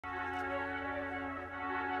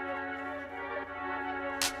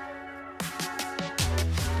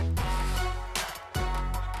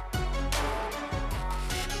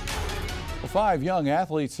5 young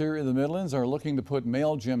athletes here in the Midlands are looking to put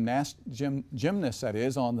male gymnasts that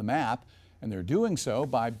is, on the map, and they're doing so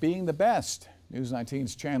by being the best. News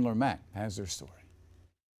 19's Chandler Mack has their story.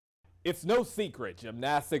 It's no secret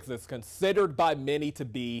gymnastics is considered by many to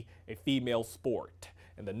be a female sport.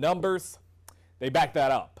 And the numbers, they back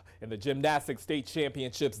that up. In the gymnastics state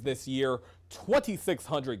championships this year,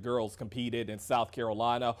 2,600 girls competed in South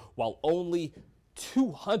Carolina, while only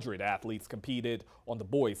 200 athletes competed on the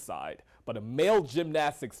boys' side. But a male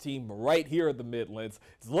gymnastics team right here in the Midlands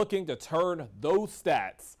is looking to turn those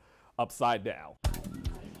stats upside down.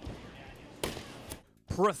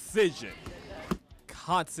 Precision,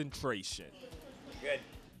 concentration,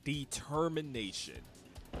 determination.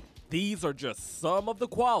 These are just some of the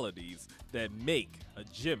qualities that make a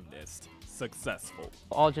gymnast successful.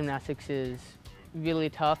 All gymnastics is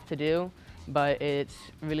really tough to do, but it's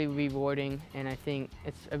really rewarding, and I think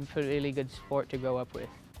it's a really good sport to grow up with.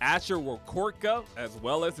 Asher Wakorka, as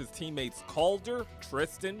well as his teammates Calder,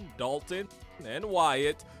 Tristan, Dalton, and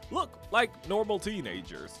Wyatt, look like normal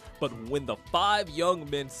teenagers. But when the 5 young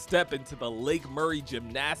men step into the Lake Murray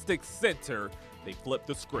Gymnastics Center, they flip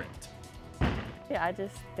the script. Yeah, I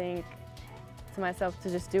just think to myself to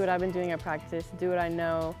just do what I've been doing at practice, do what I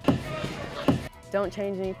know, don't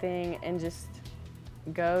change anything, and just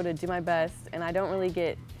go to do my best. And I don't really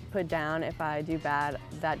get put down if I do bad.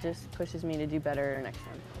 That just pushes me to do better next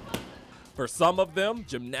time. For some of them,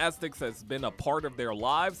 gymnastics has been a part of their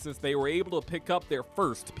lives since they were able to pick up their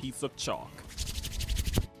first piece of chalk.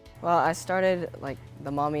 Well, I started like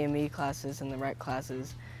the mommy and me classes and the rec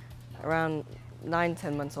classes around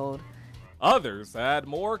 9-10 months old. Others had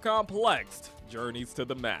more complex journeys to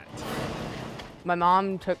the mat. My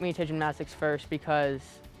mom took me to gymnastics first because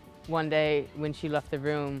one day when she left the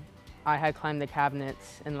room, I had climbed the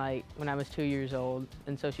cabinets and when I was 2 years old,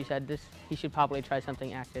 and so she said he should probably try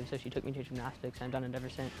something active, so she took me to gymnastics, and I've done it ever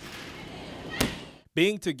since.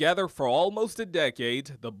 Being together for almost a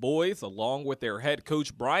decade, the boys, along with their head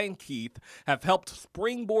coach Brian Keith, have helped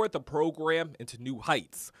springboard the program into new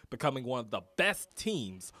heights, becoming one of the best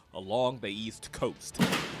teams along the East Coast.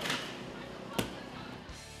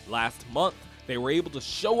 Last month, they were able to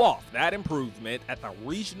show off that improvement at the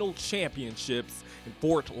regional championships in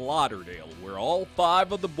Fort Lauderdale, where all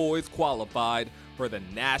 5 of the boys qualified for the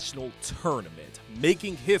national tournament,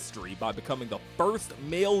 making history by becoming the first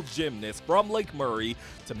male gymnast from Lake Murray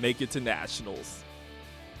to make it to nationals.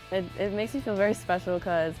 It makes me feel very special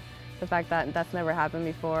because the fact that that's never happened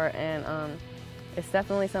before, and it's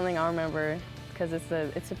definitely something I'll remember because it's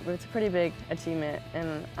a pretty big achievement,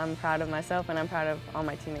 and I'm proud of myself and I'm proud of all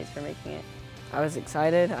my teammates for making it. I was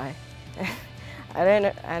excited. I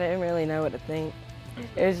didn't really know what to think.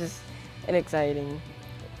 It was just an exciting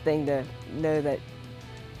thing to know that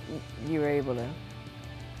you were able to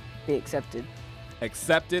be accepted.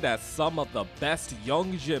 Accepted as some of the best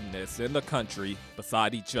young gymnasts in the country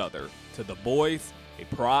beside each other. To the boys, a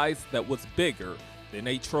prize that was bigger than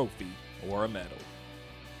a trophy or a medal.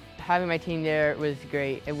 Having my team there was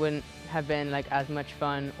great. It wouldn't have been as much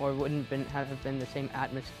fun, or wouldn't have been the same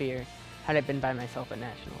atmosphere had I been by myself at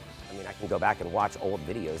nationals. I mean, I can go back and watch old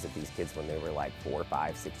videos of these kids when they were 4,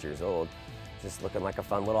 5, 6 years old, just looking like a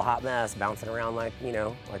fun little hot mess, bouncing around like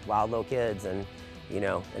wild little kids, and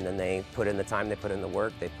and then they put in the time, they put in the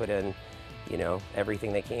work, they put in,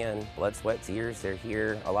 everything they can. Blood, sweat, tears, they're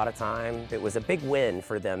here a lot of time. It was a big win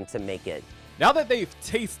for them to make it. Now that they've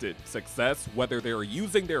tasted success, whether they're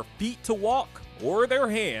using their feet to walk or their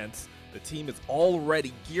hands, the team is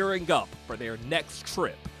already gearing up for their next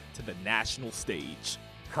trip to the national stage.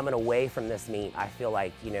 Coming away from this meet, I feel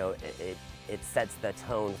like, it sets the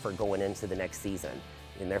tone for going into the next season.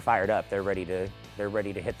 And they're fired up. They're ready to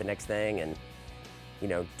hit the next thing and,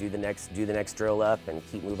 do the next drill up and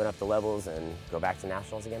keep moving up the levels and go back to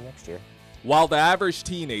nationals again next year. While the average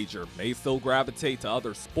teenager may still gravitate to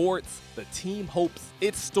other sports, the team hopes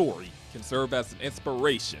its story can serve as an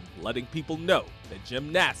inspiration, letting people know that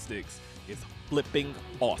gymnastics is flipping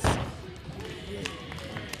awesome.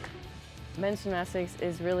 Men's gymnastics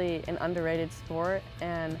is really an underrated sport,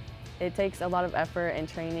 and it takes a lot of effort and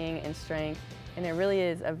training and strength, and it really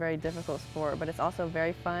is a very difficult sport, but it's also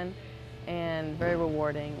very fun and very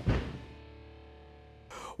rewarding.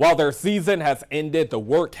 While their season has ended, the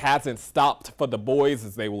work hasn't stopped for the boys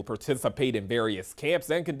as they will participate in various camps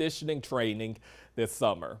and conditioning training this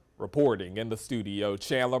summer. Reporting in the studio,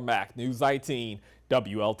 Chandler Mack, News 19,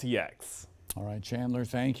 WLTX. All right, Chandler,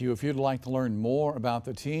 thank you. If you'd like to learn more about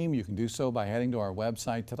the team, you can do so by heading to our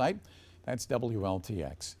website tonight. That's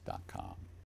WLTX.com.